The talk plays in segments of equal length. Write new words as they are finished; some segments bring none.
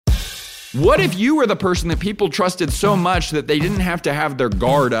What if you were the person that people trusted so much that they didn't have to have their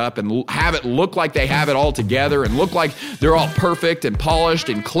guard up and have it look like they have it all together and look like they're all perfect and polished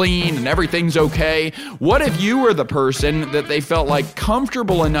and clean and everything's okay? What if you were the person that they felt like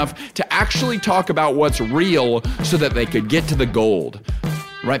comfortable enough to actually talk about what's real so that they could get to the gold?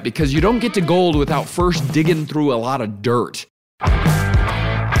 Right? Because you don't get to gold without first digging through a lot of dirt.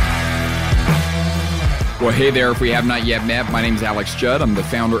 Well, hey there, if we have not yet met, my name is Alex Judd. I'm the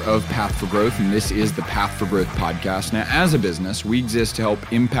founder of Path for Growth, and this is the Path for Growth podcast. Now, as a business, we exist to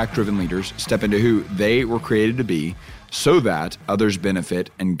help impact-driven leaders step into who they were created to be so that others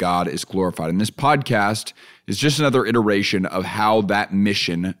benefit and God is glorified. And this podcast is just another iteration of how that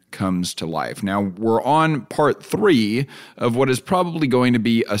mission comes to life. Now, we're on part 3 of what is probably going to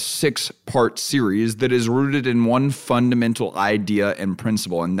be a 6-part series that is rooted in one fundamental idea and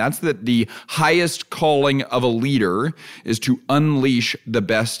principle, and that's that the highest calling of a leader is to unleash the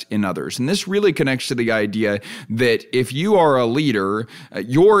best in others. And this really connects to the idea that if you are a leader,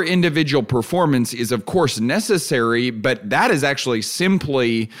 your individual performance is, of course, necessary, but that is actually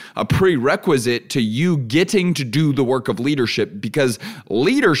simply a prerequisite to you getting to do the work of leadership, because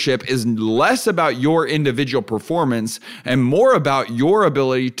leadership is less about your individual performance and more about your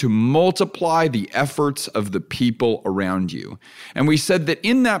ability to multiply the efforts of the people around you. And we said that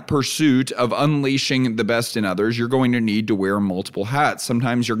in that pursuit of unleashing the best in others, you're going to need to wear multiple hats.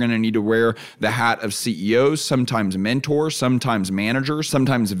 Sometimes you're going to need to wear the hat of CEO, sometimes mentor, sometimes manager,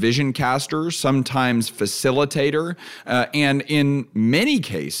 sometimes vision caster, sometimes facilitator. And in many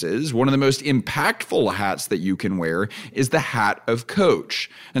cases, one of the most impactful hats that you can wear is the hat of coach.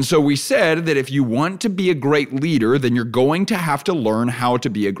 And so we said that if you want to be a great leader, then you're going to have to learn how to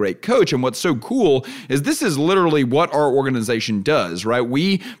be a great coach. And what's so cool is this is literally what our organization does, right?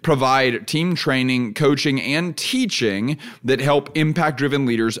 We provide team training, coaching, and teaching that help impact-driven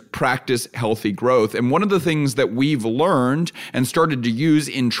leaders practice healthy growth. And one of the things that we've learned and started to use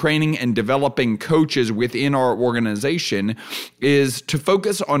in training and developing coaches within our organization is to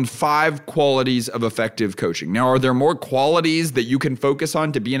focus on 5 qualities of effective coaching. Now, are there more qualities that you can focus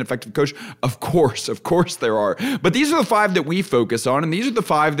on to be an effective coach? Of course there are. But these are the 5 that we focus on, and these are the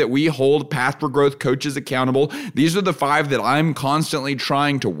 5 that we hold Path for Growth coaches accountable. These are the 5 that I'm constantly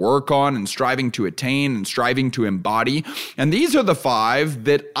trying to work on and striving to attain and striving to embody. And these are the 5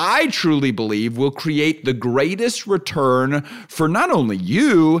 that I truly believe will create the greatest return for not only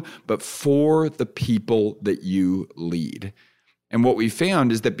you, but for the people that you lead. And what we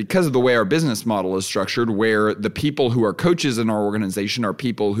found is that because of the way our business model is structured, where the people who are coaches in our organization are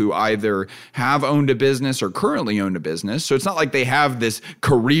people who either have owned a business or currently own a business. So it's not like they have this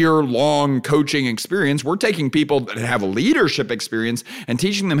career-long coaching experience. We're taking people that have leadership experience and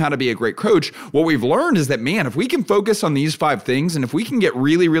teaching them how to be a great coach. What we've learned is that, man, if we can focus on these 5 things, and if we can get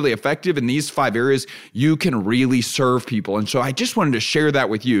really, really effective in these 5 areas, you can really serve people. And so I just wanted to share that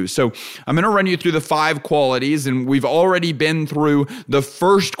with you. So I'm going to run you through the 5 qualities, and we've already been through the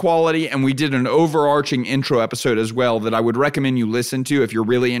first quality, and we did an overarching intro episode as well that I would recommend you listen to if you're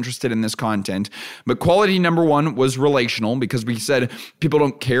really interested in this content. But quality number 1 was relational, because we said people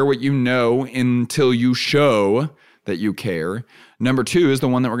don't care what you know until you show that you care. Number 2 is the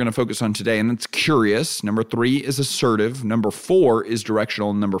one that we're going to focus on today, and that's curious. Number 3 is assertive. Number 4 is directional.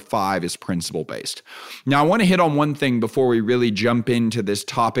 And number 5 is principle-based. Now, I want to hit on one thing before we really jump into this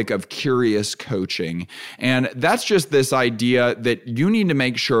topic of curious coaching, and that's just this idea that you need to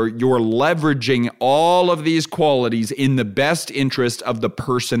make sure you're leveraging all of these qualities in the best interest of the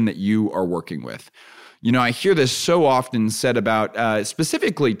person that you are working with. You know, I hear this so often said about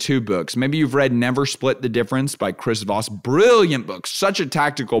specifically 2 books. Maybe you've read Never Split the Difference by Chris Voss. Brilliant book, such a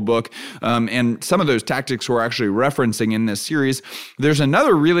tactical book. And some of those tactics we're actually referencing in this series. There's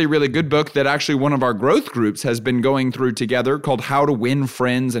another really, really good book that actually one of our growth groups has been going through together called How to Win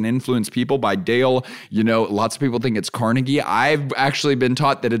Friends and Influence People by Dale. You know, lots of people think it's Carnegie. I've actually been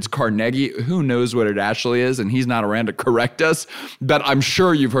taught that it's Carnegie. Who knows what it actually is? And he's not around to correct us. But I'm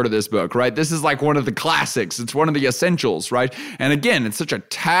sure you've heard of this book, right? This is like one of the classics. It's one of the essentials, right? And again, it's such a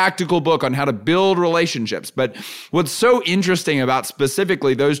tactical book on how to build relationships. But what's so interesting about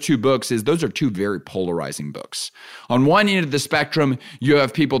specifically those 2 books is those are 2 very polarizing books. On one end of the spectrum, you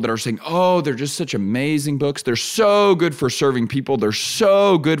have people that are saying, oh, they're just such amazing books. They're so good for serving people. They're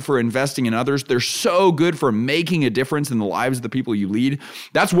so good for investing in others. They're so good for making a difference in the lives of the people you lead.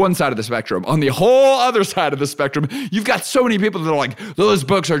 That's one side of the spectrum. On the whole other side of the spectrum, you've got so many people that are like, those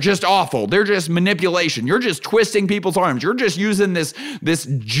books are just awful. They're just manipulation manipulation. You're just twisting people's arms. You're just using this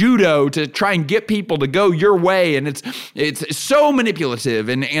judo to try and get people to go your way. And it's so manipulative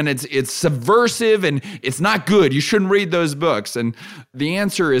and it's subversive and it's not good. You shouldn't read those books. And the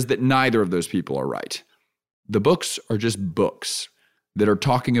answer is that neither of those people are right. The books are just books that are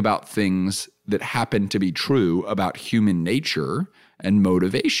talking about things that happen to be true about human nature and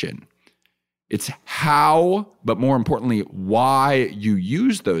motivation. It's how, but more importantly, why you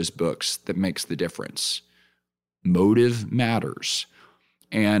use those books that makes the difference. Motive matters.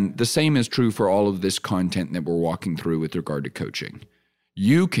 And the same is true for all of this content that we're walking through with regard to coaching.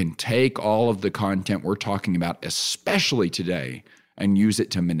 You can take all of the content we're talking about, especially today, and use it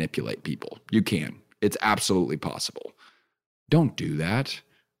to manipulate people. You can. It's absolutely possible. Don't do that,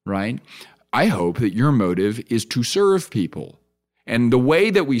 right? I hope that your motive is to serve people. And the way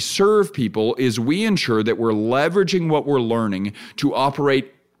that we serve people is we ensure that we're leveraging what we're learning to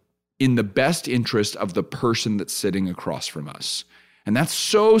operate in the best interest of the person that's sitting across from us. And that's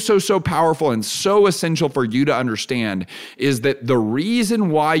so powerful and so essential for you to understand is that the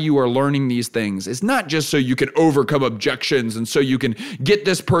reason why you are learning these things is not just so you can overcome objections and so you can get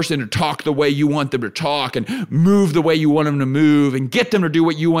this person to talk the way you want them to talk and move the way you want them to move and get them to do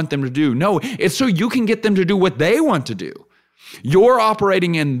what you want them to do. No, it's so you can get them to do what they want to do. You're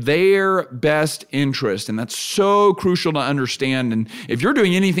operating in their best interest, and that's so crucial to understand. And if you're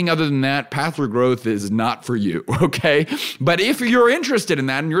doing anything other than that, Path for Growth is not for you, okay? But if you're interested in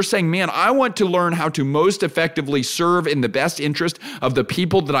that and you're saying, man, I want to learn how to most effectively serve in the best interest of the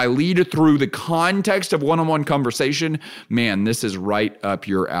people that I lead through the context of one-on-one conversation, man, this is right up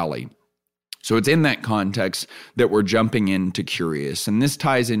your alley. So it's in that context that we're jumping into Curious. And this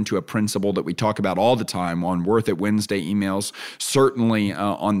ties into a principle that we talk about all the time on Worth It Wednesday emails, certainly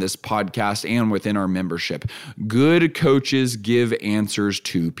on this podcast and within our membership. Good coaches give answers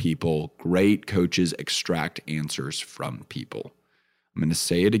to people. Great coaches extract answers from people. I'm going to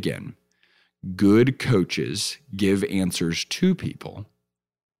say it again. Good coaches give answers to people.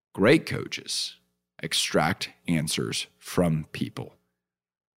 Great coaches extract answers from people.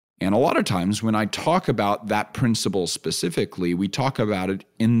 And a lot of times when I talk about that principle specifically, we talk about it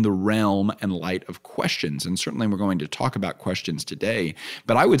in the realm and light of questions. And certainly we're going to talk about questions today.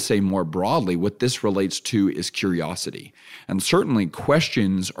 But I would say more broadly, what this relates to is curiosity. And certainly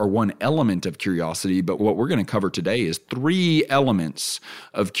questions are one element of curiosity. But what we're going to cover today is 3 elements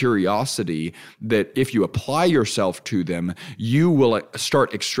of curiosity that if you apply yourself to them, you will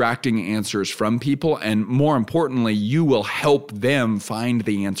start extracting answers from people. And more importantly, you will help them find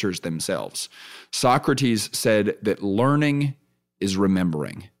the answers themselves. Socrates said that learning is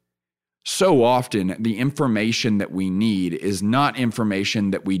remembering. So often, the information that we need is not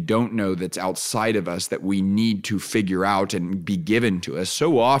information that we don't know that's outside of us that we need to figure out and be given to us.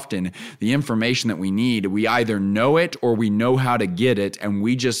 So often, the information that we need, we either know it or we know how to get it, and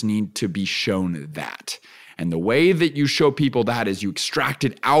we just need to be shown that. And the way that you show people that is you extract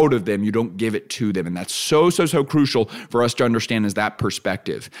it out of them, you don't give it to them. And that's so crucial for us to understand is that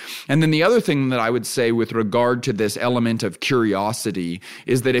perspective. And then the other thing that I would say with regard to this element of curiosity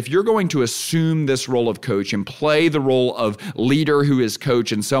is that if you're going to assume this role of coach and play the role of leader who is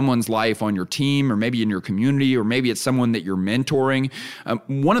coach in someone's life on your team or maybe in your community or maybe it's someone that you're mentoring,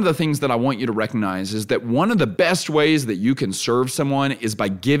 one of the things that I want you to recognize is that one of the best ways that you can serve someone is by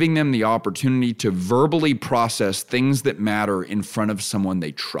giving them the opportunity to verbally process things that matter in front of someone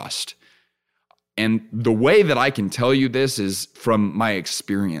they trust. And the way that I can tell you this is from my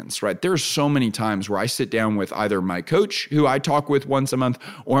experience, right? There's so many times where I sit down with either my coach, who I talk with once a month,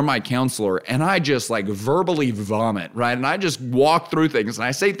 or my counselor, and I just like verbally vomit, right? And I just walk through things and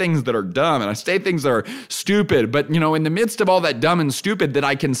I say things that are dumb and I say things that are stupid. But, in the midst of all that dumb and stupid that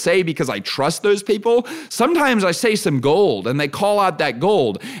I can say because I trust those people, sometimes I say some gold and they call out that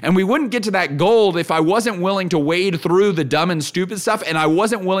gold. And we wouldn't get to that gold if I wasn't willing to wade through the dumb and stupid stuff and I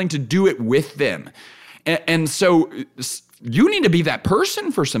wasn't willing to do it with them. And so you need to be that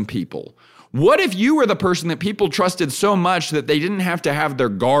person for some people. What if you were the person that people trusted so much that they didn't have to have their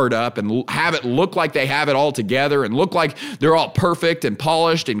guard up and have it look like they have it all together and look like they're all perfect and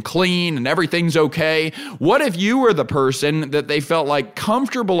polished and clean and everything's okay? What if you were the person that they felt like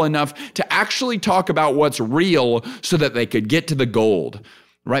comfortable enough to actually talk about what's real so that they could get to the gold?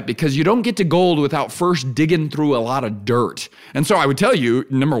 Right? Because you don't get to gold without first digging through a lot of dirt. And so I would tell you,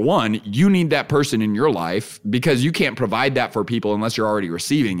 number one, you need that person in your life because you can't provide that for people unless you're already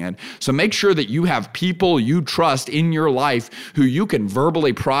receiving it. So make sure that you have people you trust in your life who you can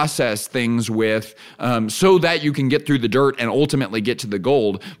verbally process things with so that you can get through the dirt and ultimately get to the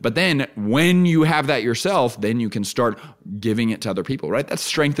gold. But then when you have that yourself, then you can start giving it to other people, right? That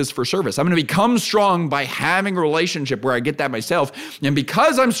strength is for service. I'm going to become strong by having a relationship where I get that myself. And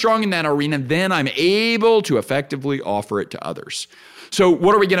because I'm strong in that arena, then I'm able to effectively offer it to others. So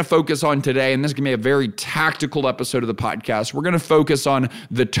what are we going to focus on today? And this is going to be a very tactical episode of the podcast. We're going to focus on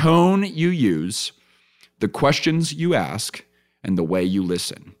the tone you use, the questions you ask, and the way you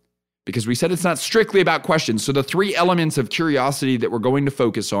listen. Because we said it's not strictly about questions. So the three elements of curiosity that we're going to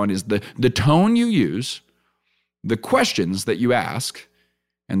focus on is the tone you use, the questions that you ask,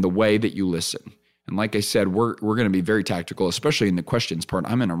 and the way that you listen. And like I said, we're going to be very tactical, especially in the questions part.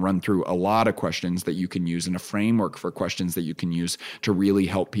 I'm going to run through a lot of questions that you can use and a framework for questions that you can use to really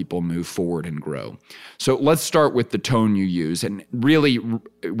help people move forward and grow. So let's start with the tone you use. And really,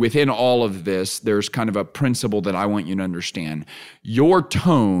 within all of this, there's kind of a principle that I want you to understand. Your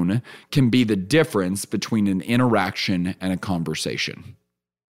tone can be the difference between an interaction and a conversation.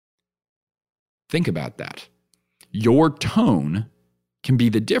 Think about that. Your tone can be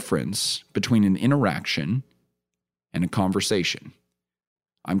the difference between an interaction and a conversation.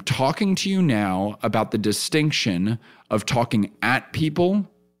 I'm talking to you now about the distinction of talking at people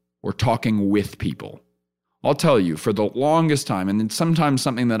or talking with people. I'll tell you, for the longest time, and it's sometimes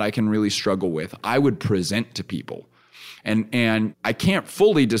something that I can really struggle with, I would present to people. And I can't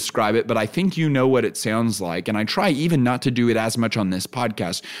fully describe it, but I think you know what it sounds like. And I try even not to do it as much on this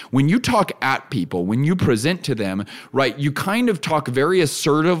podcast. When you talk at people, when you present to them, right, you kind of talk very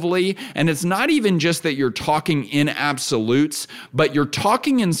assertively. And it's not even just that you're talking in absolutes, but you're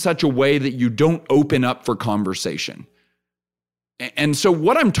talking in such a way that you don't open up for conversation. And so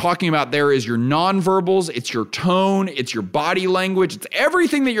what I'm talking about there is your nonverbals, it's your tone, it's your body language, it's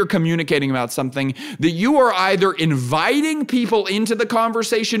everything that you're communicating about something that you are either inviting people into the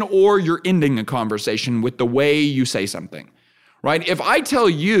conversation or you're ending a conversation with the way you say something, right? If I tell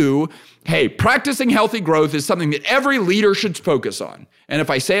you, hey, practicing healthy growth is something that every leader should focus on. And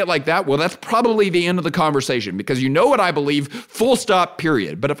if I say it like that, well, that's probably the end of the conversation because you know what I believe, full stop,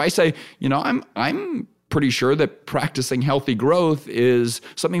 period. But if I say, I'm pretty sure that practicing healthy growth is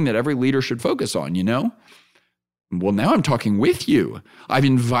something that every leader should focus on, Well, now I'm talking with you. I've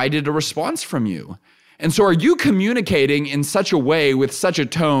invited a response from you. And so are you communicating in such a way with such a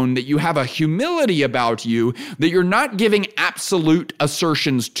tone that you have a humility about you that you're not giving absolute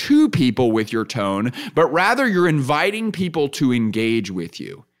assertions to people with your tone, but rather you're inviting people to engage with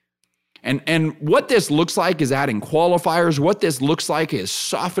you? And what this looks like is adding qualifiers. What this looks like is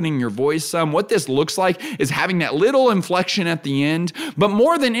softening your voice some. What this looks like is having that little inflection at the end. But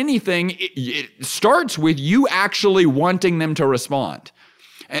more than anything, it starts with you actually wanting them to respond.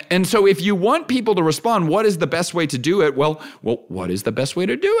 And so if you want people to respond, what is the best way to do it? Well, what is the best way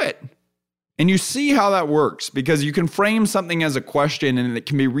to do it? And you see how that works because you can frame something as a question and it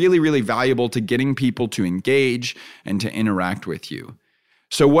can be really, really valuable to getting people to engage and to interact with you.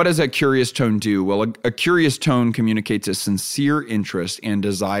 So what does a curious tone do? Well, a curious tone communicates a sincere interest and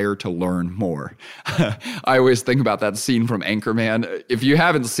desire to learn more. I always think about that scene from Anchorman. If you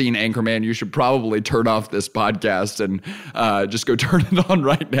haven't seen Anchorman, you should probably turn off this podcast and just go turn it on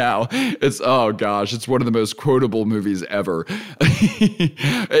right now. It's one of the most quotable movies ever.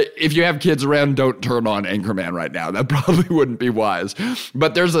 If you have kids around, don't turn on Anchorman right now. That probably wouldn't be wise.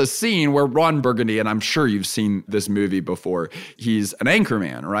 But there's a scene where Ron Burgundy, and I'm sure you've seen this movie before, he's an anchorman,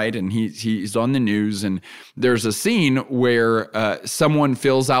 right? And he's on the news, and there's a scene where someone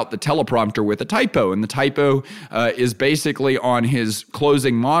fills out the teleprompter with a typo, and the typo is basically on his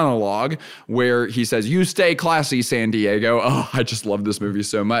closing monologue where he says, "You stay classy, San Diego." Oh, I just love this movie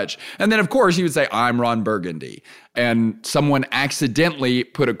so much. And then, of course, he would say, "I'm Ron Burgundy." And someone accidentally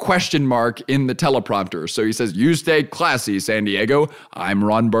put a question mark in the teleprompter. So he says, "You stay classy, San Diego. I'm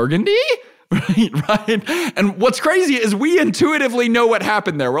Ron Burgundy." Right. And what's crazy is we intuitively know what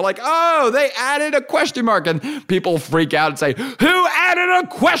happened there. We're like, oh, they added a question mark. And people freak out and say, who added a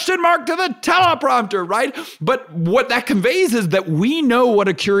question mark to the teleprompter, right? But what that conveys is that we know what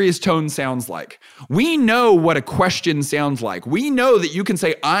a curious tone sounds like. We know what a question sounds like. We know that you can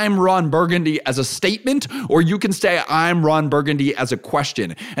say, I'm Ron Burgundy as a statement, or you can say, I'm Ron Burgundy as a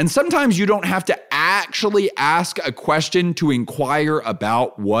question. And sometimes you don't have to actually ask a question to inquire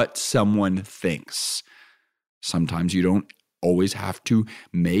about what someone thinks. Sometimes you don't always have to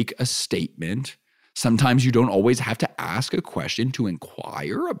make a statement. Sometimes you don't always have to ask a question to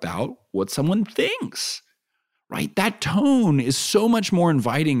inquire about what someone thinks, right? That tone is so much more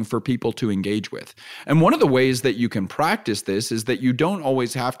inviting for people to engage with. And one of the ways that you can practice this is that you don't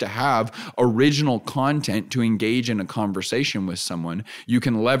always have to have original content to engage in a conversation with someone. You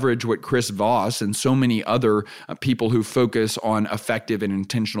can leverage what Chris Voss and so many other people who focus on effective and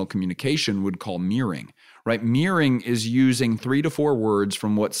intentional communication would call mirroring, right? Mirroring is using 3 to 4 words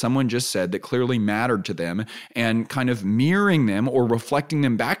from what someone just said that clearly mattered to them and kind of mirroring them or reflecting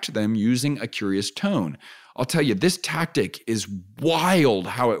them back to them using a curious tone. I'll tell you, this tactic is wild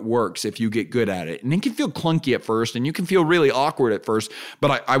how it works if you get good at it. And it can feel clunky at first and you can feel really awkward at first,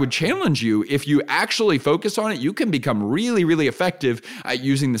 but I would challenge you, if you actually focus on it, you can become really, really effective at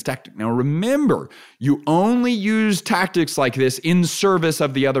using this tactic. Now remember, you only use tactics like this in service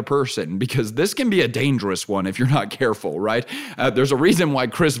of the other person, because this can be a dangerous one if you're not careful, right? There's a reason why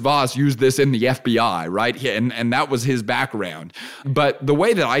Chris Voss used this in the FBI, right? And that was his background. But the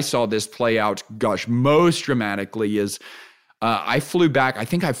way that I saw this play out, most dramatically is I flew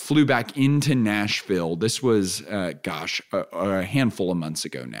back into Nashville. This was, a handful of months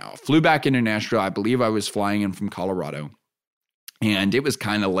ago now. Flew back into Nashville. I believe I was flying in from Colorado. And it was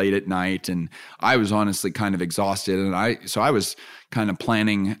kind of late at night, and I was honestly kind of exhausted. And I was kind of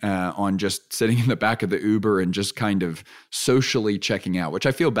planning on just sitting in the back of the Uber and just kind of socially checking out, which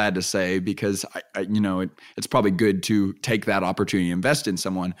I feel bad to say because it's probably good to take that opportunity to invest in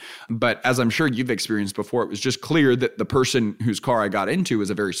someone. But as I'm sure you've experienced before, it was just clear that the person whose car I got into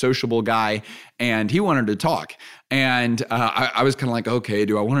was a very sociable guy, and he wanted to talk. And I was kind of like, okay,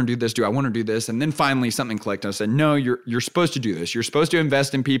 do I want to do this? Do I want to do this? And then finally something clicked. I said, no, you're supposed to do this. You're supposed to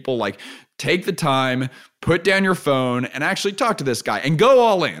invest in people. Like, take the time, put down your phone, and actually talk to this guy and go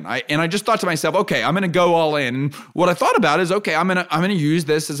all in. I just thought to myself, okay, I'm going to go all in. And what I thought about is, okay, I'm going to use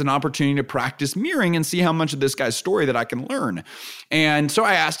this as an opportunity to practice mirroring and see how much of this guy's story that I can learn. And so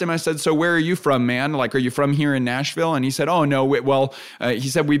I asked him, I said, so where are you from, man? Like, are you from here in Nashville? And he said, oh, no, he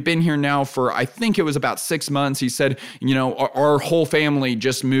said, we've been here now for, I think it was about 6 months. He said, our whole family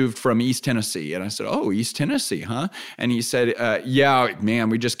just moved from East Tennessee. And I said, oh, East Tennessee, huh? And he said, yeah, man,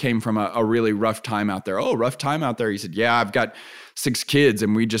 we just came from a really rough time out there. Oh, rough time out there. He said, yeah, I've got 6 kids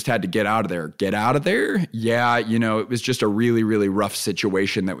and we just had to get out of there. Get out of there? Yeah, it was just a really, really rough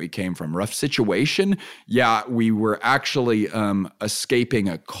situation that we came from. Rough situation? Yeah, we were actually escaping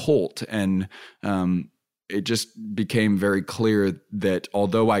a cult, and it just became very clear that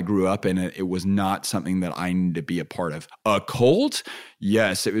although I grew up in it, it was not something that I needed to be a part of. A cult?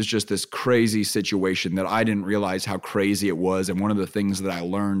 Yes, it was just this crazy situation that I didn't realize how crazy it was. And one of the things that I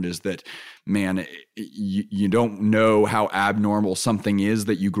learned is that, man, you don't know how abnormal something is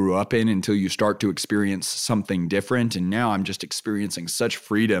that you grew up in until you start to experience something different. And now I'm just experiencing such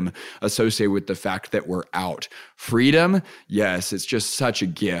freedom associated with the fact that we're out. Freedom? Yes, it's just such a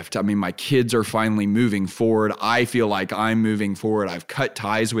gift. I mean, my kids are finally moving forward. I feel like I'm moving forward. I've cut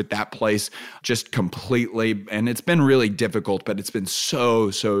ties with that place just completely. And it's been really difficult, but it's been so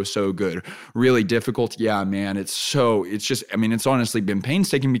good. Really difficult. Yeah, man, it's honestly been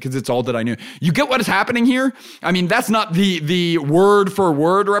painstaking because it's all that I knew. You get what is happening here? I mean, that's not the word for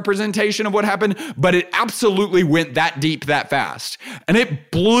word representation of what happened, but it absolutely went that deep that fast. And it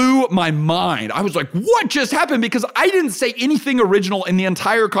blew my mind. I was like, what just happened? Because I didn't say anything original in the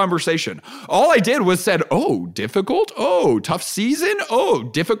entire conversation. All I did was said, oh, difficult? Oh, tough season? Oh,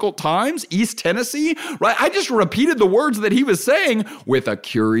 difficult times? East Tennessee? Right? I just repeated the words that he was saying with a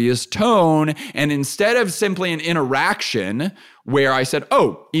curious tone. And instead of simply an interaction where I said,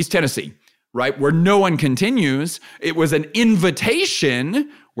 oh, East Tennessee, right? Where no one continues, it was an invitation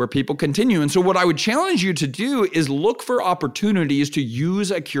where people continue. And so what I would challenge you to do is look for opportunities to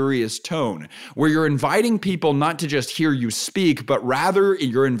use a curious tone, where you're inviting people not to just hear you speak, but rather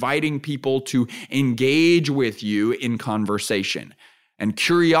you're inviting people to engage with you in conversation. And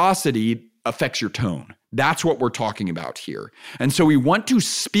curiosity affects your tone. That's what we're talking about here. And so we want to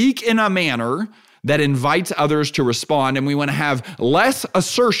speak in a manner that invites others to respond, and we want to have less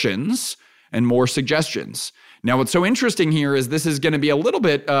assertions and more suggestions. Now, what's so interesting here is this is going to be a little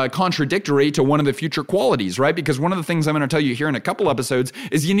bit contradictory to one of the future qualities, right? Because one of the things I'm going to tell you here in a couple episodes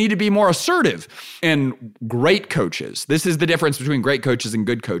is you need to be more assertive. And great coaches, this is the difference between great coaches and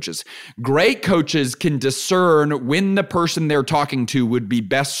good coaches. Great coaches can discern when the person they're talking to would be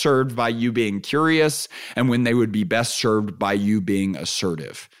best served by you being curious and when they would be best served by you being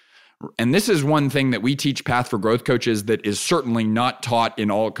assertive. And this is one thing that we teach Path for Growth coaches that is certainly not taught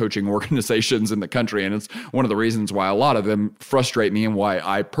in all coaching organizations in the country. And it's one of the reasons why a lot of them frustrate me and why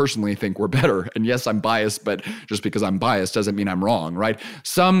I personally think we're better. And yes, I'm biased, but just because I'm biased doesn't mean I'm wrong, right?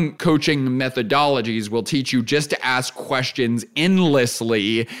 Some coaching methodologies will teach you just to ask questions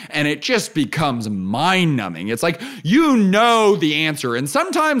endlessly, and it just becomes mind-numbing. It's like, you know the answer. And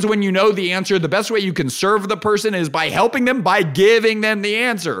sometimes when you know the answer, the best way you can serve the person is by helping them, by giving them the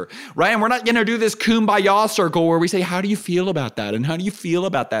answer. right? And we're not going to do this kumbaya circle where we say, how do you feel about that? And how do you feel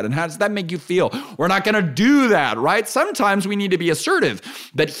about that? And how does that make you feel? We're not going to do that, right? Sometimes we need to be assertive,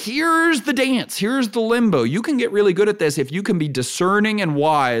 but here's the dance. Here's the limbo. You can get really good at this if you can be discerning and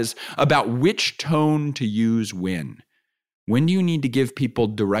wise about which tone to use when. When do you need to give people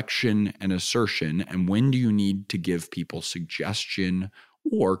direction and assertion? And when do you need to give people suggestion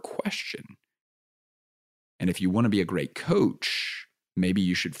or question? And if you want to be a great coach, maybe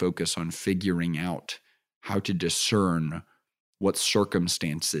you should focus on figuring out how to discern what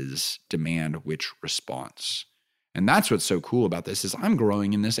circumstances demand which response. And that's what's so cool about this is I'm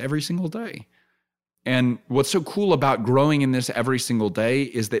growing in this every single day. And what's so cool about growing in this every single day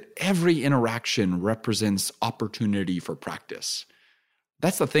is that every interaction represents opportunity for practice.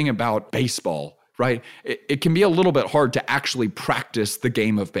 That's the thing about baseball, right? It can be a little bit hard to actually practice the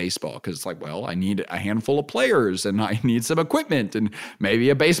game of baseball because it's like, well, I need a handful of players and I need some equipment and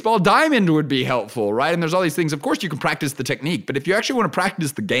maybe a baseball diamond would be helpful, right? And there's all these things. Of course, you can practice the technique, but if you actually want to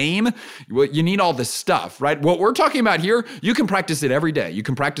practice the game, you need all this stuff, right? What we're talking about here, you can practice it every day. You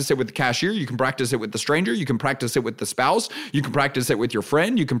can practice it with the cashier. You can practice it with the stranger. You can practice it with the spouse. You can practice it with your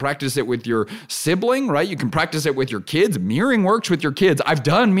friend. You can practice it with your sibling, right? You can practice it with your kids. Mirroring works with your kids. I've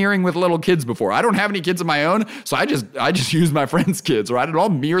done mirroring with little kids before. I don't have any kids of my own, so I just use my friends' kids, right? And I'll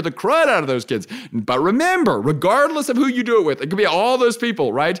mirror the crud out of those kids. But remember, regardless of who you do it with, it could be all those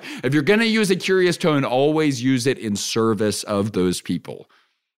people, right? If you're going to use a curious tone, always use it in service of those people.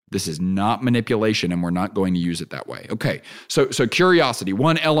 This is not manipulation, and we're not going to use it that way. Okay, so curiosity.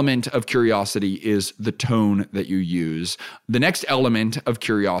 One element of curiosity is the tone that you use. The next element of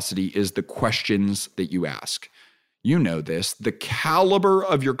curiosity is the questions that you ask. You know this, the caliber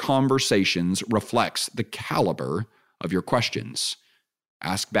of your conversations reflects the caliber of your questions.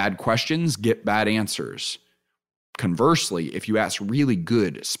 Ask bad questions, get bad answers. Conversely, if you ask really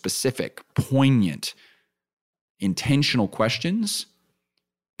good, specific, poignant, intentional questions,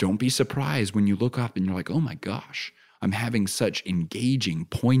 don't be surprised when you look up and you're like, oh my gosh, I'm having such engaging,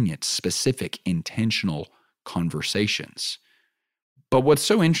 poignant, specific, intentional conversations. But what's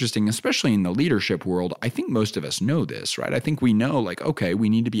so interesting, especially in the leadership world, I think most of us know this, right? I think we know, like, okay, we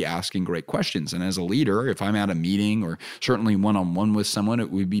need to be asking great questions. And as a leader, if I'm at a meeting or certainly one-on-one with someone,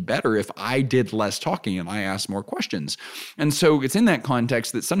 it would be better if I did less talking and I asked more questions. And so it's in that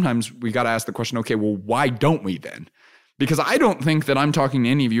context that sometimes we got to ask the question, okay, well, why don't we then? Because I don't think that I'm talking to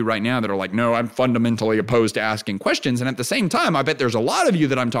any of you right now that are like, no, I'm fundamentally opposed to asking questions. And at the same time, I bet there's a lot of you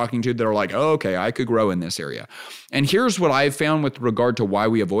that I'm talking to that are like, oh, okay, I could grow in this area. And here's what I've found with regard to why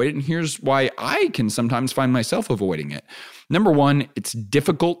we avoid it. And here's why I can sometimes find myself avoiding it. Number one, it's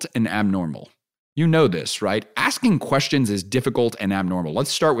difficult and abnormal. You know this, right? Asking questions is difficult and abnormal.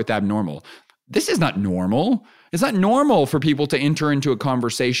 Let's start with abnormal. This is not normal. It's not normal for people to enter into a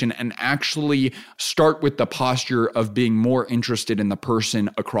conversation and actually start with the posture of being more interested in the person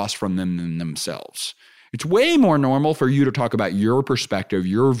across from them than themselves. It's way more normal for you to talk about your perspective,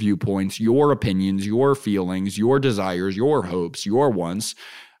 your viewpoints, your opinions, your feelings, your desires, your hopes, your wants,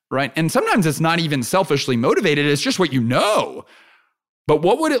 right? And sometimes it's not even selfishly motivated. It's just what you know. But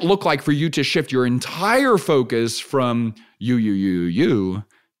what would it look like for you to shift your entire focus from you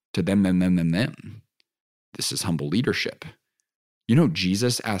to them? This is humble leadership. You know,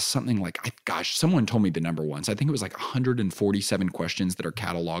 Jesus asked something like, someone told me the number once. I think it was like 147 questions that are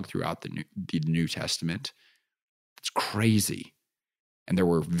cataloged throughout the New Testament. It's crazy. And there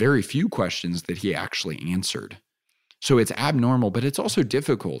were very few questions that he actually answered. So it's abnormal, but it's also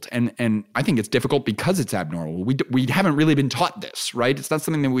difficult. And I think it's difficult because it's abnormal. We haven't really been taught this, right? It's not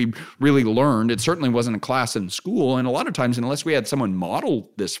something that we really learned. It certainly wasn't a class in school. And a lot of times, unless we had someone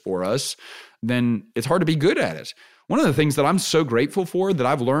model this for us, then it's hard to be good at it. One of the things that I'm so grateful for that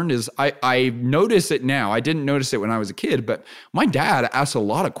I've learned is I notice it now. I didn't notice it when I was a kid, but my dad asks a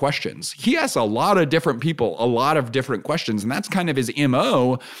lot of questions. He asks a lot of different people, a lot of different questions. And that's kind of his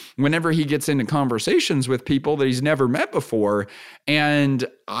MO whenever he gets into conversations with people that he's never met before. And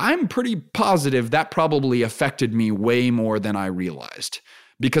I'm pretty positive that probably affected me way more than I realized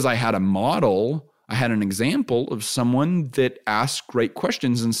because I had a model. I had an example of someone that asks great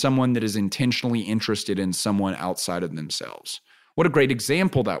questions and someone that is intentionally interested in someone outside of themselves. What a great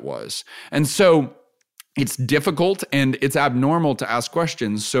example that was. And so it's difficult and it's abnormal to ask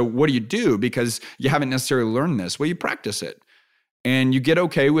questions. So what do you do? Because you haven't necessarily learned this. Well, you practice it and you get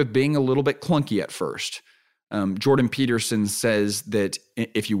okay with being a little bit clunky at first. Jordan Peterson says that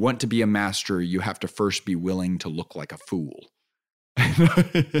if you want to be a master, you have to first be willing to look like a fool.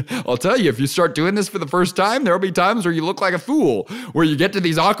 I'll tell you, if you start doing this for the first time, there'll be times where you look like a fool, where you get to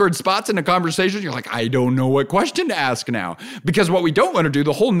these awkward spots in a conversation. You're like, I don't know what question to ask now. Because what we don't want to do,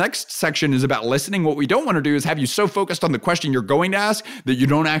 the whole next section is about listening. What we don't want to do is have you so focused on the question you're going to ask that you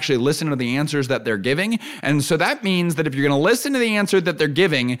don't actually listen to the answers that they're giving. And so that means that if you're going to listen to the answer that they're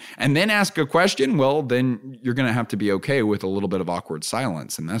giving and then ask a question, well, then you're going to have to be okay with a little bit of awkward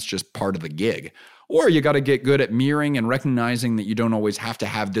silence. And that's just part of the gig. Or you got to get good at mirroring and recognizing that you don't always have to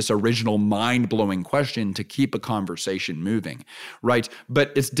have this original mind-blowing question to keep a conversation moving, right?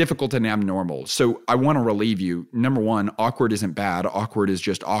 But it's difficult and abnormal. So I want to relieve you. Number one, awkward isn't bad. Awkward is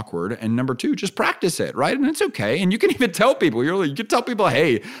just awkward. And number two, just practice it, right? And it's okay. And you can even tell people, you can tell people,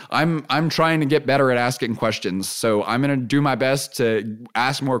 hey, I'm trying to get better at asking questions. So I'm going to do my best to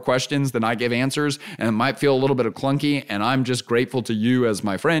ask more questions than I give answers. And it might feel a little bit of clunky. And I'm just grateful to you as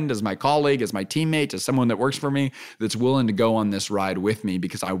my friend, as my colleague, as my teammate, to someone that works for me that's willing to go on this ride with me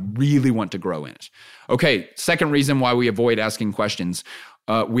because I really want to grow in it. Okay, second reason why we avoid asking questions,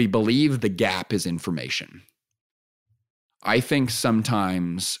 we believe the gap is information. I think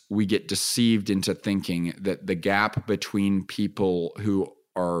sometimes we get deceived into thinking that the gap between people who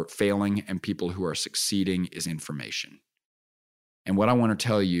are failing and people who are succeeding is information. And what I want to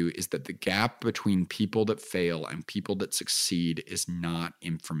tell you is that the gap between people that fail and people that succeed is not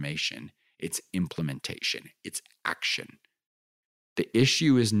information. It's implementation. It's action. The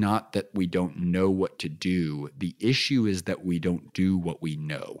issue is not that we don't know what to do. The issue is that we don't do what we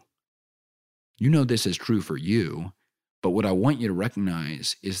know. You know this is true for you, but what I want you to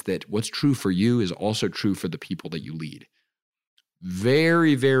recognize is that what's true for you is also true for the people that you lead.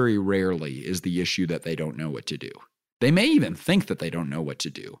 Very, very rarely is the issue that they don't know what to do. They may even think that they don't know what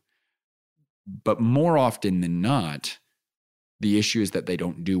to do. But more often than not, the issue is that they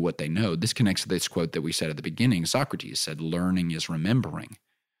don't do what they know. This connects to this quote that we said at the beginning. Socrates said, learning is remembering.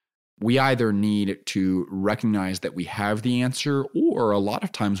 We either need to recognize that we have the answer, or a lot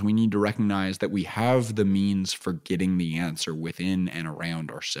of times we need to recognize that we have the means for getting the answer within and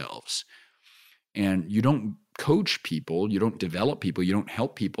around ourselves. And you don't coach people, you don't develop people, you don't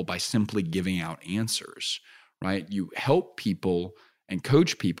help people by simply giving out answers, right? You help people and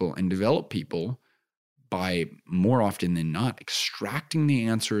coach people and develop people by, more often than not, extracting the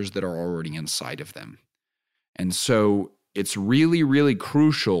answers that are already inside of them. And so it's really, really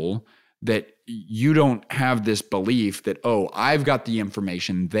crucial that you don't have this belief that, oh, I've got the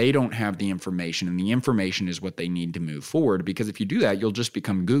information, they don't have the information, and the information is what they need to move forward. Because if you do that, you'll just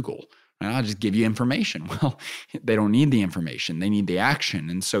become Google. And I'll just give you information. Well, they don't need the information. They need the action.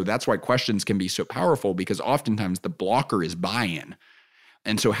 And so that's why questions can be so powerful, because oftentimes the blocker is buy-in.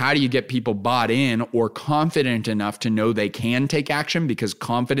 And so how do you get people bought in or confident enough to know they can take action? Because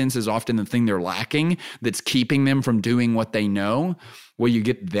confidence is often the thing they're lacking that's keeping them from doing what they know. Well, you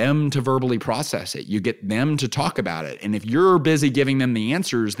get them to verbally process it. You get them to talk about it. And if you're busy giving them the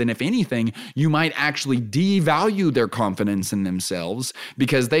answers, then if anything, you might actually devalue their confidence in themselves,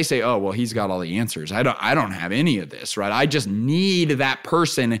 because they say, oh, well, he's got all the answers. I don't have any of this, right? I just need that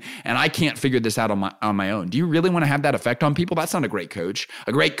person and I can't figure this out on my own. Do you really want to have that effect on people? That's not a great coach.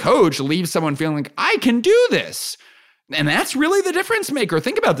 A great coach leaves someone feeling like, I can do this. And that's really the difference maker.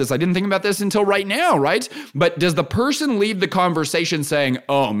 Think about this. I didn't think about this until right now, right? But does the person leave the conversation saying,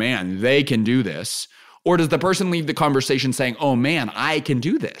 oh man, they can do this? Or does the person leave the conversation saying, oh man, I can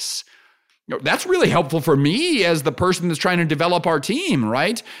do this? That's really helpful for me as the person that's trying to develop our team,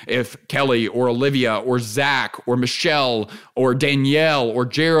 right? If Kelly or Olivia or Zach or Michelle or Danielle or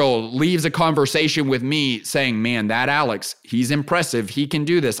Gerald leaves a conversation with me saying, man, that Alex, he's impressive. He can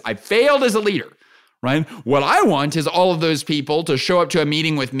do this. I failed as a leader. Right? What I want is all of those people to show up to a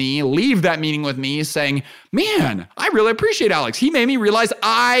meeting with me, leave that meeting with me saying, man, I really appreciate Alex. He made me realize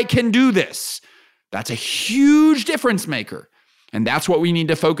I can do this. That's a huge difference maker. And that's what we need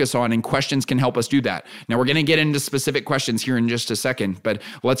to focus on, and questions can help us do that. Now, we're going to get into specific questions here in just a second, but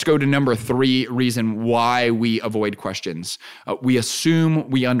let's go to number 3 reason why we avoid questions. We assume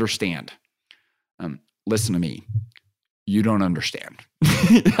we understand. Listen to me. You don't understand.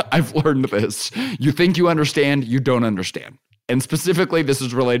 I've learned this. You think you understand, you don't understand. And specifically, this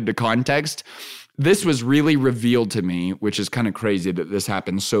is related to context. This was really revealed to me, which is kind of crazy that this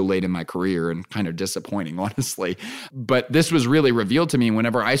happened so late in my career and kind of disappointing, honestly. But this was really revealed to me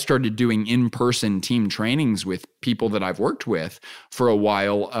whenever I started doing in-person team trainings with people that I've worked with for a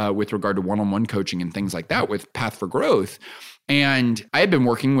while with regard to one-on-one coaching and things like that with Path for Growth. And I had been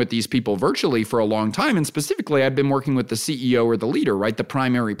working with these people virtually for a long time. And specifically, I've been working with the CEO or the leader, right? The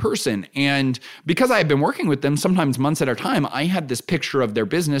primary person. And because I had been working with them sometimes months at a time, I had this picture of their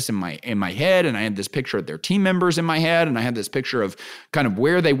business in my head. And I had this picture of their team members in my head, and I had this picture of kind of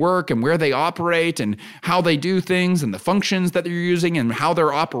where they work and where they operate and how they do things and the functions that they're using and how they're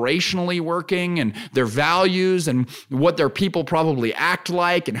operationally working and their values and what their people probably act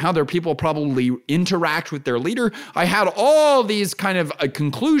like and how their people probably interact with their leader. I had all these kind of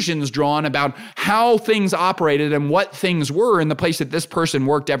conclusions drawn about how things operated and what things were in the place that this person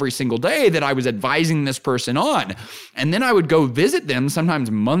worked every single day that I was advising this person on. And then I would go visit them sometimes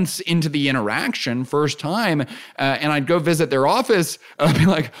months into the interaction, first time, and I'd go visit their office. I'd be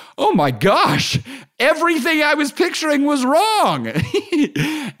like, oh my gosh, everything I was picturing was wrong.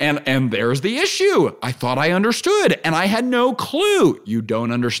 and there's the issue. I thought I understood, and I had no clue. You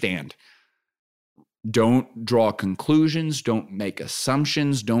don't understand. Don't draw conclusions. Don't make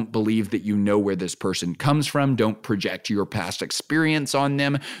assumptions. Don't believe that you know where this person comes from. Don't project your past experience on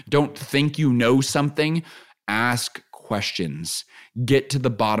them. Don't think you know something. Ask questions. Get to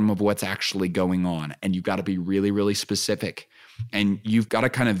the bottom of what's actually going on. And you've got to be really, really specific. And you've got to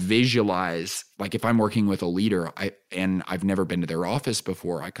kind of visualize, like if I'm working with a leader and I've never been to their office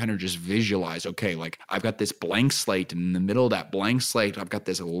before, I kind of just visualize, okay, like I've got this blank slate, and in the middle of that blank slate, I've got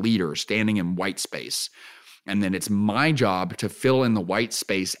this leader standing in white space. And then it's my job to fill in the white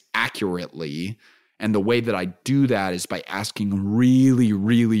space accurately. And the way that I do that is by asking really,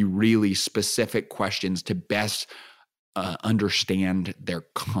 really, really specific questions to best understand their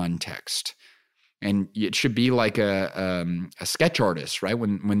context. And it should be like a sketch artist, right?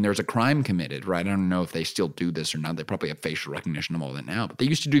 When there's a crime committed, right? I don't know if they still do this or not. They probably have facial recognition of all that now. But they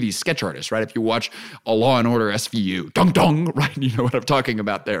used to do these sketch artists, right? If you watch a Law and Order SVU, dong dong, right? You know what I'm talking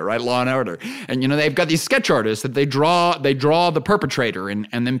about there, right? Law and Order. And they've got these sketch artists that they draw the perpetrator, and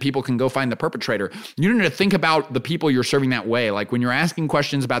then people can go find the perpetrator. You need to think about the people you're serving that way. Like when you're asking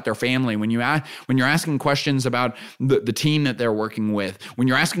questions about their family, when you're asking questions about the team that they're working with, when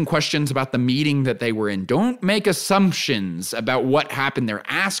you're asking questions about the meeting that they were in. Don't make assumptions about what happened there.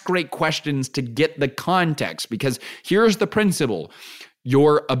 Ask great questions to get the context, because here's the principle.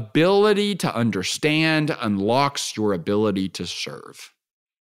 Your ability to understand unlocks your ability to serve.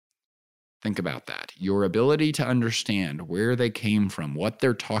 Think about that. Your ability to understand where they came from, what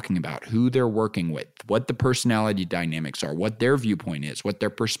they're talking about, who they're working with, what the personality dynamics are, what their viewpoint is, what their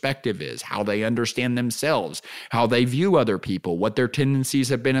perspective is, how they understand themselves, how they view other people, what their tendencies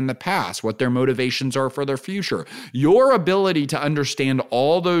have been in the past, what their motivations are for their future. Your ability to understand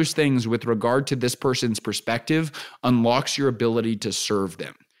all those things with regard to this person's perspective unlocks your ability to serve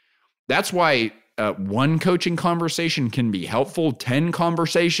them. That's why one coaching conversation can be helpful. 10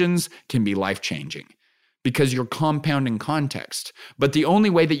 conversations can be life-changing because you're compounding context. But the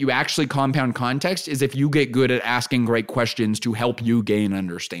only way that you actually compound context is if you get good at asking great questions to help you gain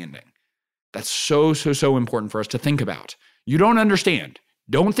understanding. That's so important for us to think about. You don't understand.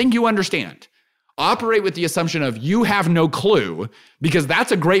 Don't think you understand. Operate with the assumption of you have no clue, because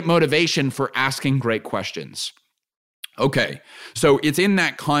that's a great motivation for asking great questions. Okay, so it's in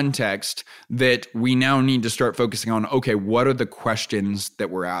that context that we now need to start focusing on, okay, what are the questions that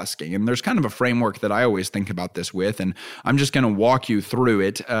we're asking? And there's kind of a framework that I always think about this with, and I'm just going to walk you through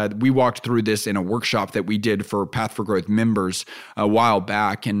it. We walked through this in a workshop that we did for Path for Growth members a while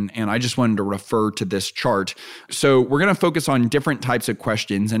back, and I just wanted to refer to this chart. So we're going to focus on different types of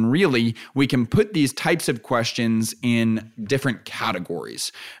questions, and really, we can put these types of questions in different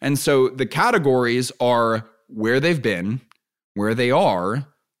categories. And so the categories are where they've been, where they are,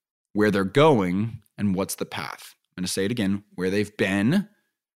 where they're going, and what's the path. I'm going to say it again. Where they've been,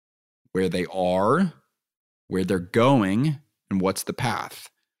 where they are, where they're going, and what's the path.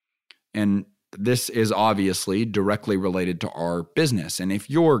 And this is obviously directly related to our business. And if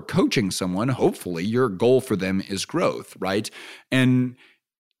you're coaching someone, hopefully your goal for them is growth, right? And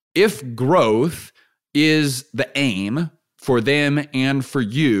if growth is the aim for them and for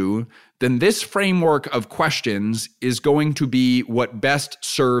you, then this framework of questions is going to be what best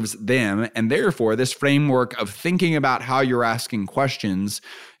serves them. And therefore, this framework of thinking about how you're asking questions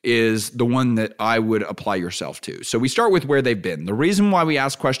is the one that I would apply yourself to. So we start with where they've been. The reason why we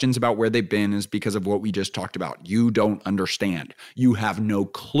ask questions about where they've been is because of what we just talked about. You don't understand. You have no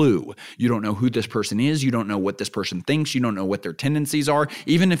clue. You don't know who this person is. You don't know what this person thinks. You don't know what their tendencies are.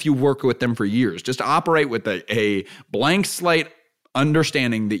 Even if you work with them for years, just operate with a blank slate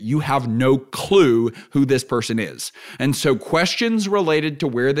understanding that you have no clue who this person is. And so questions related to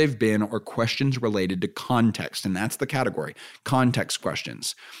where they've been are questions related to context, and that's the category, context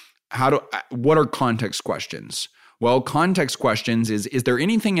questions. What are context questions? Well, context questions is there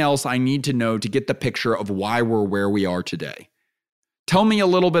anything else I need to know to get the picture of why we're where we are today? Tell me a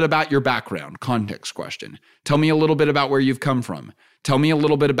little bit about your background, context question. Tell me a little bit about where you've come from. Tell me a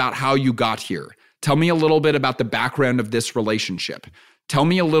little bit about how you got here. Tell me a little bit about the background of this relationship. Tell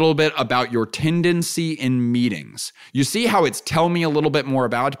me a little bit about your tendency in meetings. You see how it's tell me a little bit more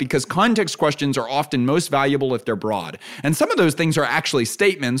about, because context questions are often most valuable if they're broad. And some of those things are actually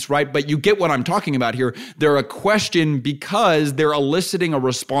statements, right? But you get what I'm talking about here. They're a question because they're eliciting a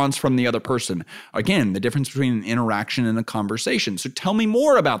response from the other person. Again, the difference between an interaction and a conversation. So tell me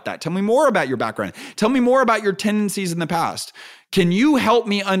more about that. Tell me more about your background. Tell me more about your tendencies in the past. Can you help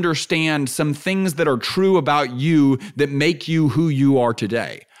me understand some things that are true about you that make you who you are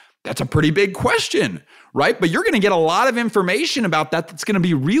today? That's a pretty big question, right? But you're going to get a lot of information about that that's going to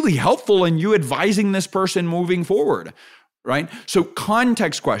be really helpful in you advising this person moving forward, right? So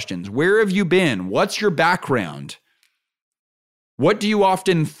context questions. Where have you been? What's your background? What do you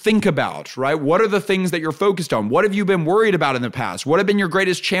often think about, right? What are the things that you're focused on? What have you been worried about in the past? What have been your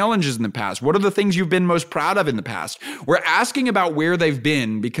greatest challenges in the past? What are the things you've been most proud of in the past? We're asking about where they've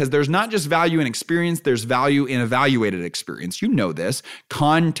been because there's not just value in experience, there's value in evaluated experience. You know this.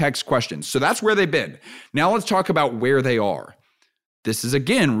 Context questions. So that's where they've been. Now let's talk about where they are. This is,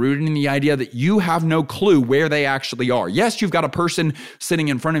 again, rooted in the idea that you have no clue where they actually are. Yes, you've got a person sitting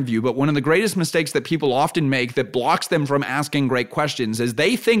in front of you, but one of the greatest mistakes that people often make that blocks them from asking great questions is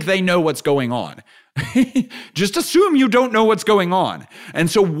they think they know what's going on. Just assume you don't know what's going on.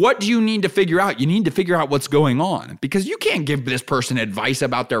 And so what do you need to figure out? You need to figure out what's going on, because you can't give this person advice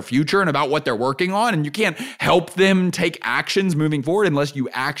about their future and about what they're working on, and you can't help them take actions moving forward unless you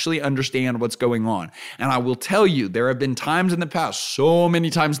actually understand what's going on. And I will tell you, there have been times in the past, so many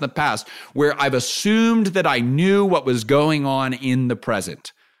times in the past, where I've assumed that I knew what was going on in the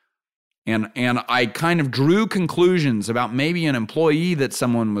present. And I kind of drew conclusions about maybe an employee that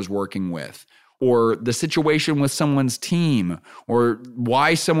someone was working with, or the situation with someone's team, or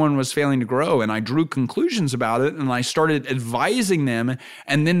why someone was failing to grow. And I drew conclusions about it, and I started advising them,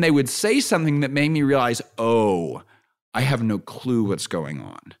 and then they would say something that made me realize, oh, I have no clue what's going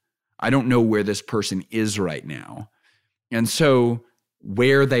on. I don't know where this person is right now. And so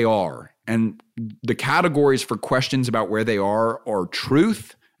where they are, and the categories for questions about where they are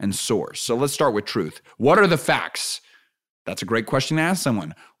truth and source. So let's start with truth. What are the facts? That's a great question to ask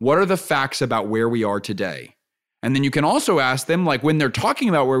someone. What are the facts about where we are today? And then you can also ask them, like when they're talking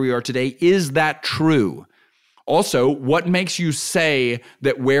about where we are today, is that true? Also, what makes you say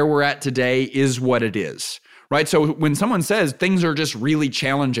that where we're at today is what it is, right? So when someone says things are just really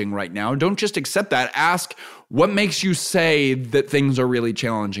challenging right now, don't just accept that. Ask, what makes you say that things are really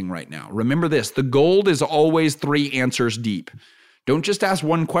challenging right now? Remember this, the gold is always 3 answers deep. Don't just ask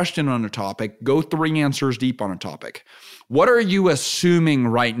one question on a topic, go 3 answers deep on a topic. What are you assuming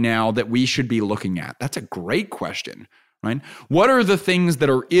right now that we should be looking at? That's a great question, right? What are the things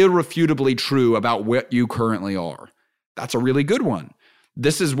that are irrefutably true about what you currently are? That's a really good one.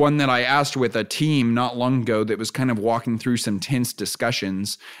 This is one that I asked with a team not long ago that was kind of walking through some tense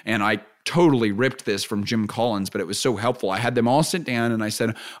discussions, and I totally ripped this from Jim Collins, but it was so helpful. I had them all sit down and I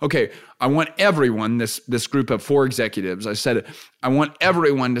said, okay, I want everyone, this group of 4 executives, I said, I want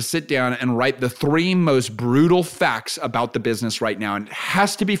everyone to sit down and write the 3 most brutal facts about the business right now. And it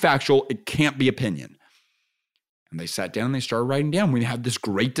has to be factual. It can't be opinion. And they sat down and they started writing down. We had this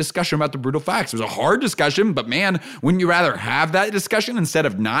great discussion about the brutal facts. It was a hard discussion, but man, wouldn't you rather have that discussion instead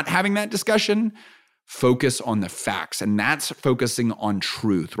of not having that discussion? Focus on the facts, and that's focusing on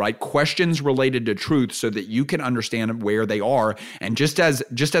truth, right? Questions related to truth so that you can understand where they are, and just as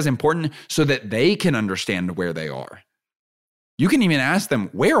important, so that they can understand where they are. You can even ask them,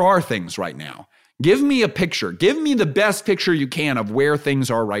 where are things right now? Give me a picture. Give me the best picture you can of where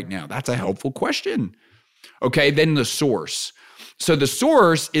things are right now. That's a helpful question. Okay, then the source. So the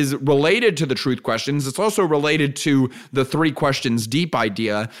source is related to the truth questions. It's also related to the 3 questions deep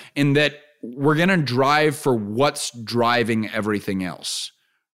idea, in that we're going to drive for what's driving everything else.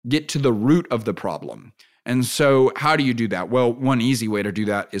 Get to the root of the problem. And so how do you do that? Well, one easy way to do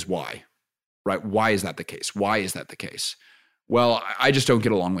that is why, right? Why is that the case? Why is that the case? Well, I just don't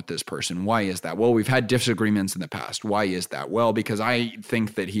get along with this person. Why is that? Well, we've had disagreements in the past. Why is that? Well, because I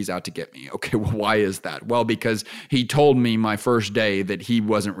think that he's out to get me. Okay, well, why is that? Well, because he told me my first day that he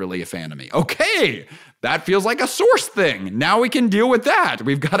wasn't really a fan of me. Okay, that feels like a source thing. Now we can deal with that.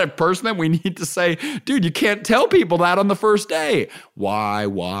 We've got a person that we need to say, dude, you can't tell people that on the first day. Why?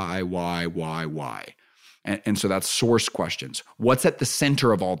 And so that's source questions. What's at the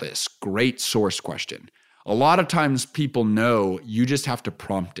center of all this? Great source question. A lot of times people know, you just have to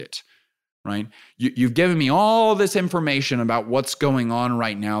prompt it, right? You've given me all this information about what's going on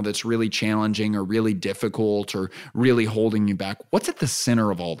right now that's really challenging or really difficult or really holding you back. What's at the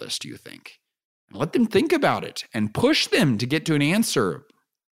center of all this, do you think? Let them think about it and push them to get to an answer.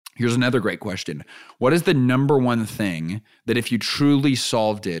 Here's another great question. What is the number one thing that if you truly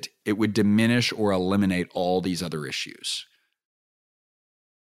solved it, it would diminish or eliminate all these other issues?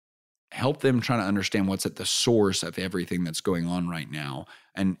 Help them try to understand what's at the source of everything that's going on right now.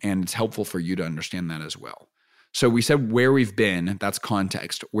 And it's helpful for you to understand that as well. So we said where we've been, that's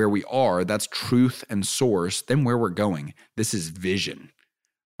context. Where we are, that's truth and source. Then where we're going, this is vision,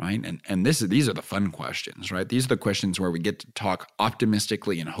 right? And these are the fun questions, right? These are the questions where we get to talk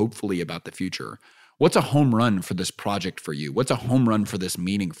optimistically and hopefully about the future. What's a home run for this project for you? What's a home run for this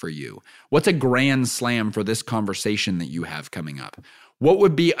meeting for you? What's a grand slam for this conversation that you have coming up? What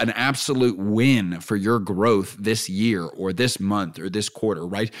would be an absolute win for your growth this year or this month or this quarter,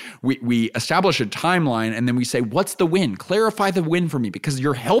 right? We establish a timeline and then we say, what's the win? Clarify the win for me, because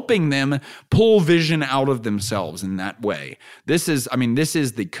you're helping them pull vision out of themselves in that way. This is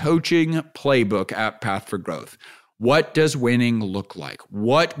the coaching playbook at Path for Growth. What does winning look like?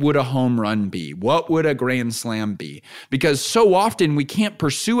 What would a home run be? What would a grand slam be? Because so often we can't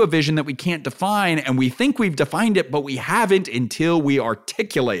pursue a vision that we can't define, and we think we've defined it, but we haven't until we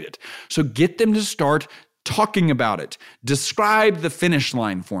articulate it. So get them to start talking about it. Describe the finish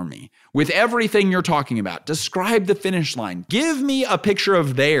line for me. With everything you're talking about, describe the finish line. Give me a picture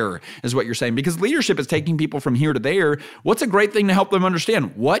of there, is what you're saying. Because leadership is taking people from here to there. What's a great thing to help them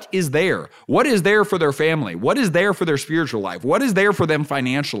understand? What is there? What is there for their family? What is there for their spiritual life? What is there for them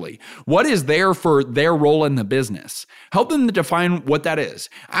financially? What is there for their role in the business? Help them to define what that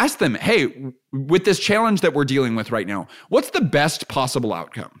is. Ask them, hey, with this challenge that we're dealing with right now, what's the best possible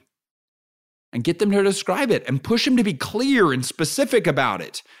outcome? And get them to describe it and push them to be clear and specific about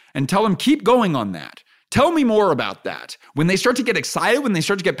it and tell them, keep going on that. Tell me more about that. When they start to get excited, when they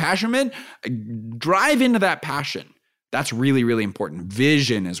start to get passionate, drive into that passion. That's really, really important.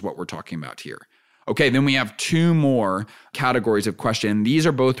 Vision is what we're talking about here. Okay, then we have two more categories of question. These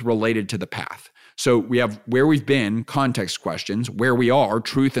are both related to the path. So we have where we've been, context questions, where we are,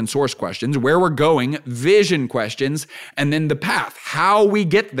 truth and source questions, where we're going, vision questions, and then the path, how we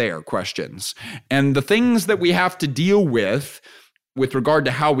get there questions. And the things that we have to deal with regard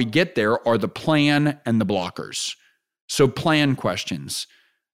to how we get there are the plan and the blockers. So plan questions.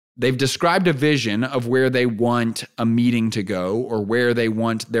 They've described a vision of where they want a meeting to go or where they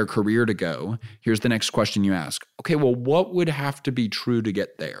want their career to go. Here's the next question you ask. Okay, well, what would have to be true to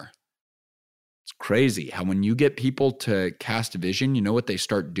get there? It's crazy how when you get people to cast a vision, you know what they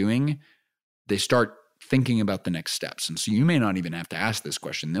start doing? They start thinking about the next steps. And so you may not even have to ask this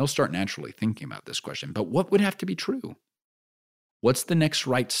question. They'll start naturally thinking about this question. But what would have to be true? What's the next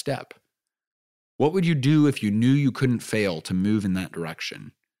right step? What would you do if you knew you couldn't fail to move in that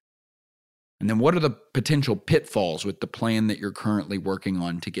direction? And then what are the potential pitfalls with the plan that you're currently working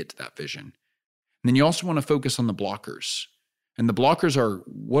on to get to that vision? And then you also want to focus on the blockers. And the blockers are,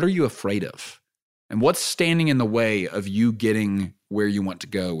 what are you afraid of? And what's standing in the way of you getting where you want to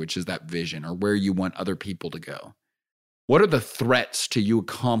go, which is that vision, or where you want other people to go? What are the threats to you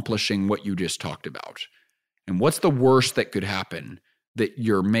accomplishing what you just talked about? And what's the worst that could happen that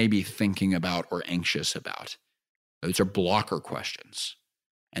you're maybe thinking about or anxious about? Those are blocker questions.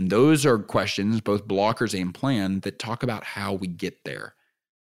 And those are questions, both blockers and plan, that talk about how we get there.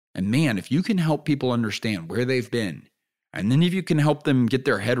 And man, if you can help people understand where they've been, and then if you can help them get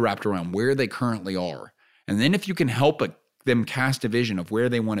their head wrapped around where they currently are, and then if you can help them cast a vision of where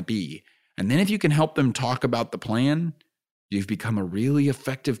they want to be, and then if you can help them talk about the plan, you've become a really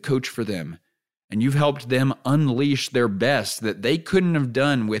effective coach for them. And you've helped them unleash their best that they couldn't have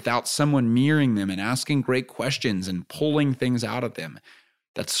done without someone mirroring them and asking great questions and pulling things out of them.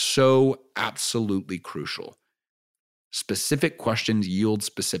 That's so absolutely crucial. Specific questions yield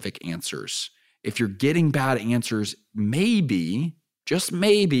specific answers. If you're getting bad answers, maybe, just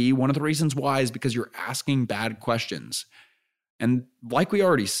maybe, one of the reasons why is because you're asking bad questions. And like we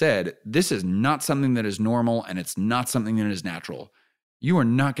already said, this is not something that is normal and it's not something that is natural. You are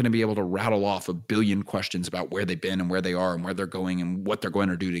not going to be able to rattle off a billion questions about where they've been and where they are and where they're going and what they're going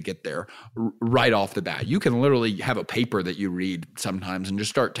to do to get there right off the bat. You can literally have a paper that you read sometimes and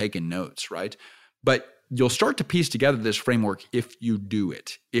just start taking notes, right? But you'll start to piece together this framework if you do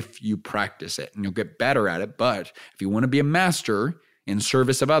it, if you practice it, and you'll get better at it. But if you want to be a master in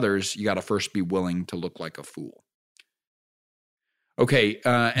service of others, you got to first be willing to look like a fool. Okay,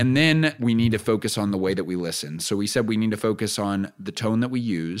 and then we need to focus on the way that we listen. So we said we need to focus on the tone that we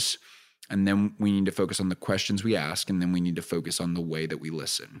use, and then we need to focus on the questions we ask, and then we need to focus on the way that we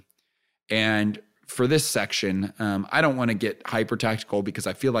listen. And for this section, I don't want to get hyper tactical because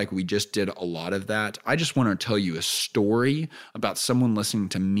I feel like we just did a lot of that. I just want to tell you a story about someone listening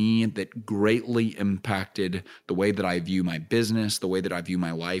to me that greatly impacted the way that I view my business, the way that I view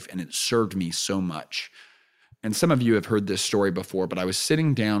my life, and it served me so much. And some of you have heard this story before, but I was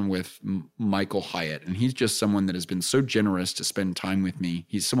sitting down with Michael Hyatt, and he's just someone that has been so generous to spend time with me.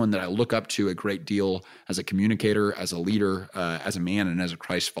 He's someone that I look up to a great deal as a communicator, as a leader, as a man, and as a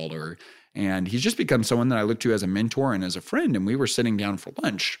Christ follower. And he's just become someone that I look to as a mentor and as a friend. And we were sitting down for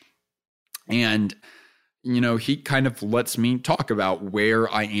lunch, and he kind of lets me talk about where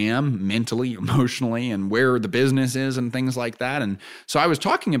I am mentally, emotionally, and where the business is and things like that. And so I was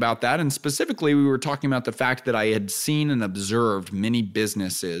talking about that. And specifically, we were talking about the fact that I had seen and observed many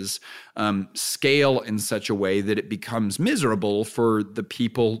businesses scale in such a way that it becomes miserable for the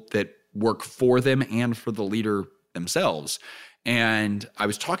people that work for them and for the leader themselves. And I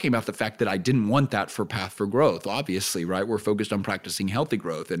was talking about the fact that I didn't want that for Path for Growth, obviously, right? We're focused on practicing healthy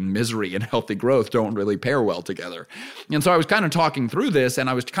growth, and misery and healthy growth don't really pair well together. And so I was kind of talking through this, and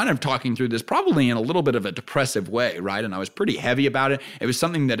I was kind of talking through this probably in a little bit of a depressive way, right? And I was pretty heavy about it. It was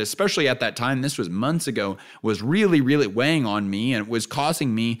something that, especially at that time, this was months ago, was really, really weighing on me, and it was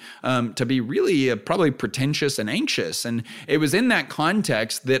causing me to be really probably pretentious and anxious. And it was in that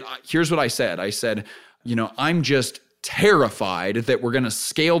context that here's what I said. I said, I'm just terrified that we're going to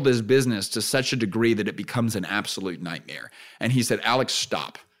scale this business to such a degree that it becomes an absolute nightmare. And he said, Alex,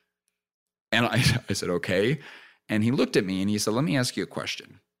 stop. And I said, okay. And he looked at me and he said, let me ask you a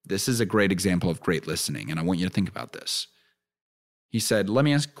question. This is a great example of great listening, and I want you to think about this. He said, let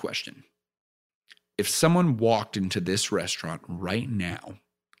me ask a question. If someone walked into this restaurant right now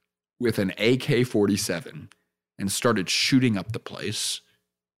with an AK-47 and started shooting up the place,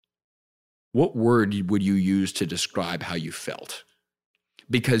 what word would you use to describe how you felt?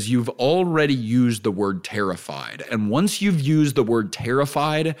 Because you've already used the word terrified. And once you've used the word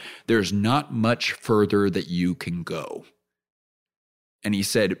terrified, there's not much further that you can go. And he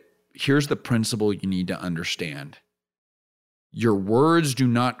said, here's the principle you need to understand. Your words do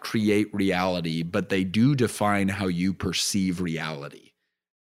not create reality, but they do define how you perceive reality.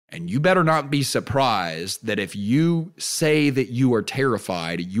 And you better not be surprised that if you say that you are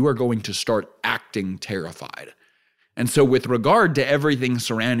terrified, you are going to start acting terrified. And so with regard to everything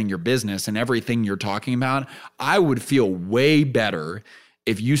surrounding your business and everything you're talking about, I would feel way better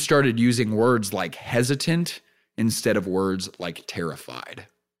if you started using words like hesitant instead of words like terrified.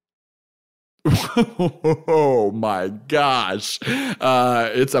 Oh my gosh.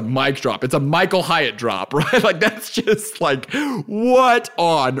 It's a mic drop. It's a Michael Hyatt drop, right? Like that's just like, what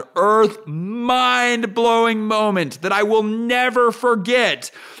on earth? Mind-blowing moment that I will never forget,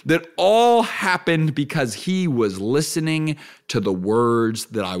 that all happened because he was listening to the words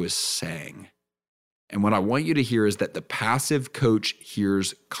that I was saying. And what I want you to hear is that the passive coach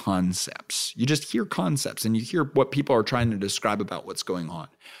hears concepts. You just hear concepts and you hear what people are trying to describe about what's going on.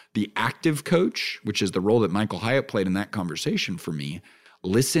 The active coach, which is the role that Michael Hyatt played in that conversation for me,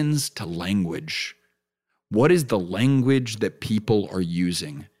 listens to language. What is the language that people are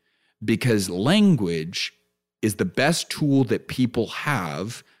using? Because language is the best tool that people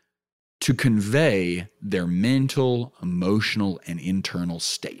have to convey their mental, emotional, and internal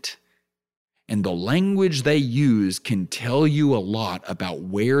state. And the language they use can tell you a lot about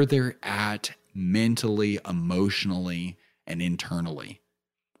where they're at mentally, emotionally, and internally.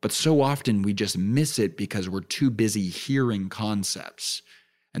 But so often we just miss it because we're too busy hearing concepts.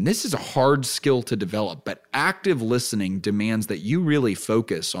 And this is a hard skill to develop, but active listening demands that you really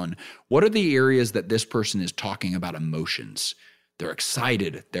focus on what are the areas that this person is talking about emotions. They're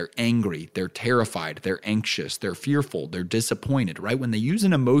excited, they're angry, they're terrified, they're anxious, they're fearful, they're disappointed, right? When they use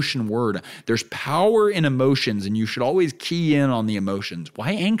an emotion word, there's power in emotions, and you should always key in on the emotions.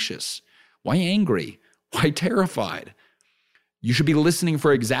 Why anxious? Why angry? Why terrified? You should be listening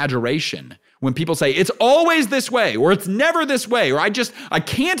for exaggeration. When people say, it's always this way, or it's never this way, or I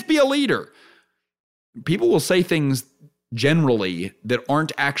can't be a leader. People will say things generally that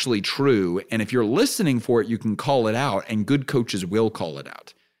aren't actually true. And if you're listening for it, you can call it out, and good coaches will call it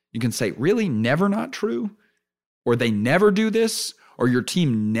out. You can say, really, never not true? Or they never do this? Or your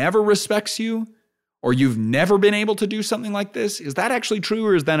team never respects you? Or you've never been able to do something like this? Is that actually true,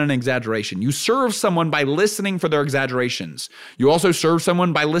 or is that an exaggeration? You serve someone by listening for their exaggerations. You also serve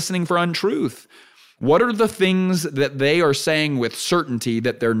someone by listening for untruth. What are the things that they are saying with certainty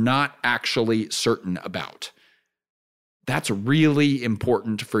that they're not actually certain about? That's really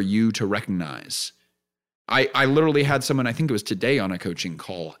important for you to recognize. I literally had someone, I think it was today, on a coaching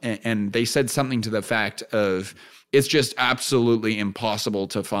call, and they said something to the fact of, it's just absolutely impossible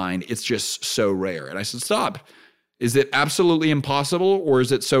to find. It's just so rare. And I said, stop. Is it absolutely impossible or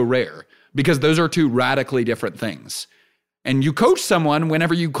is it so rare? Because those are two radically different things. And you coach someone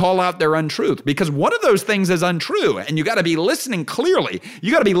whenever you call out their untruth, because one of those things is untrue, and you got to be listening clearly.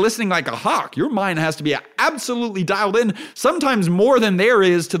 You got to be listening like a hawk. Your mind has to be absolutely dialed in, sometimes more than there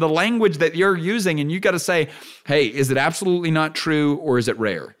is to the language that you're using. And you got to say, hey, is it absolutely not true or is it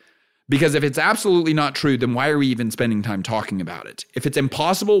rare? Because if it's absolutely not true, then why are we even spending time talking about it? If it's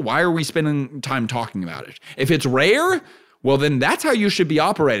impossible, why are we spending time talking about it? If it's rare, well, then that's how you should be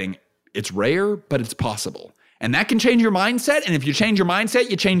operating. It's rare, but it's possible. And that can change your mindset. And if you change your mindset,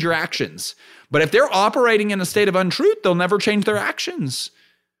 you change your actions. But if they're operating in a state of untruth, they'll never change their actions.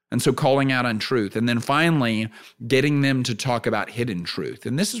 And so calling out untruth. And then finally, getting them to talk about hidden truth.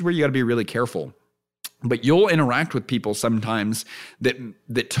 And this is where you got to be really careful. But you'll interact with people sometimes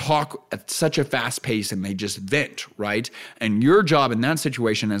that talk at such a fast pace and they just vent, right? And your job in that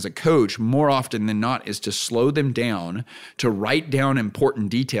situation as a coach, more often than not, is to slow them down, to write down important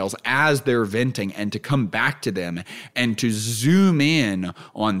details as they're venting and to come back to them and to zoom in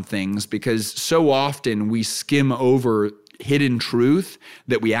on things, because so often we skim over hidden truth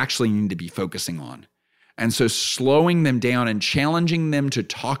that we actually need to be focusing on. And so slowing them down and challenging them to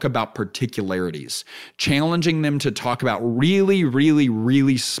talk about particularities, challenging them to talk about really, really,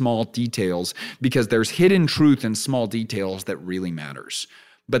 really small details, because there's hidden truth in small details that really matters.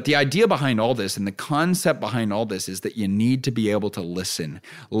 But the idea behind all this and the concept behind all this is that you need to be able to listen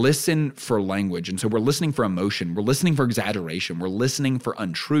for language. And so we're listening for emotion, we're listening for exaggeration, we're listening for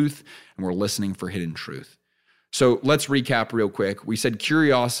untruth, and we're listening for hidden truth. So let's recap real quick. We said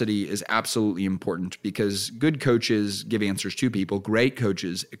curiosity is absolutely important because good coaches give answers to people. Great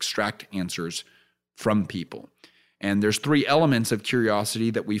coaches extract answers from people. And there's 3 elements of curiosity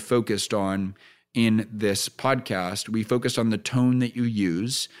that we focused on in this podcast. We focused on the tone that you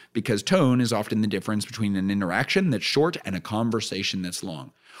use, because tone is often the difference between an interaction that's short and a conversation that's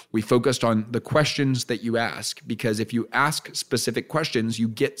long. We focused on the questions that you ask, because if you ask specific questions, you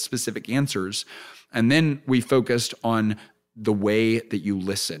get specific answers. And then we focused on the way that you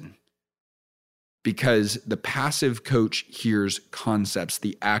listen, because the passive coach hears concepts.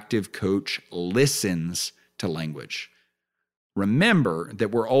 The active coach listens to language. Remember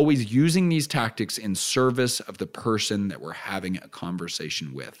that we're always using these tactics in service of the person that we're having a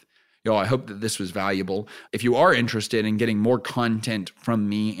conversation with. Y'all, I hope that this was valuable. If you are interested in getting more content from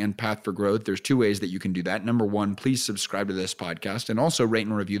me and Path for Growth, there's 2 ways that you can do that. Number 1, please subscribe to this podcast and also rate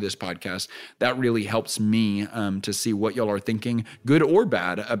and review this podcast. That really helps me to see what y'all are thinking, good or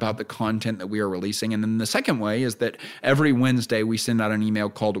bad, about the content that we are releasing. And then the second way is that every Wednesday we send out an email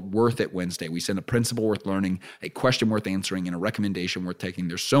called Worth It Wednesday. We send a principle worth learning, a question worth answering, and a recommendation worth taking.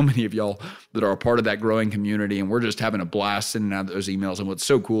 There's so many of y'all that are a part of that growing community, and we're just having a blast sending out those emails. And what's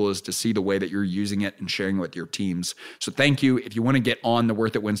so cool is to see the way that you're using it and sharing it with your teams. So thank you. If you want to get on the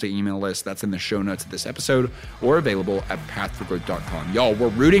Worth It Wednesday email list, that's in the show notes of this episode or available at pathforgrowth.com. Y'all, we're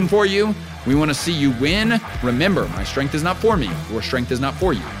rooting for you. We want to see you win. Remember, my strength is not for me. Your strength is not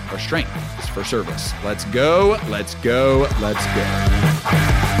for you. Our strength is for service. Let's go. Let's go. Let's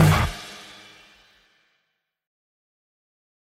go.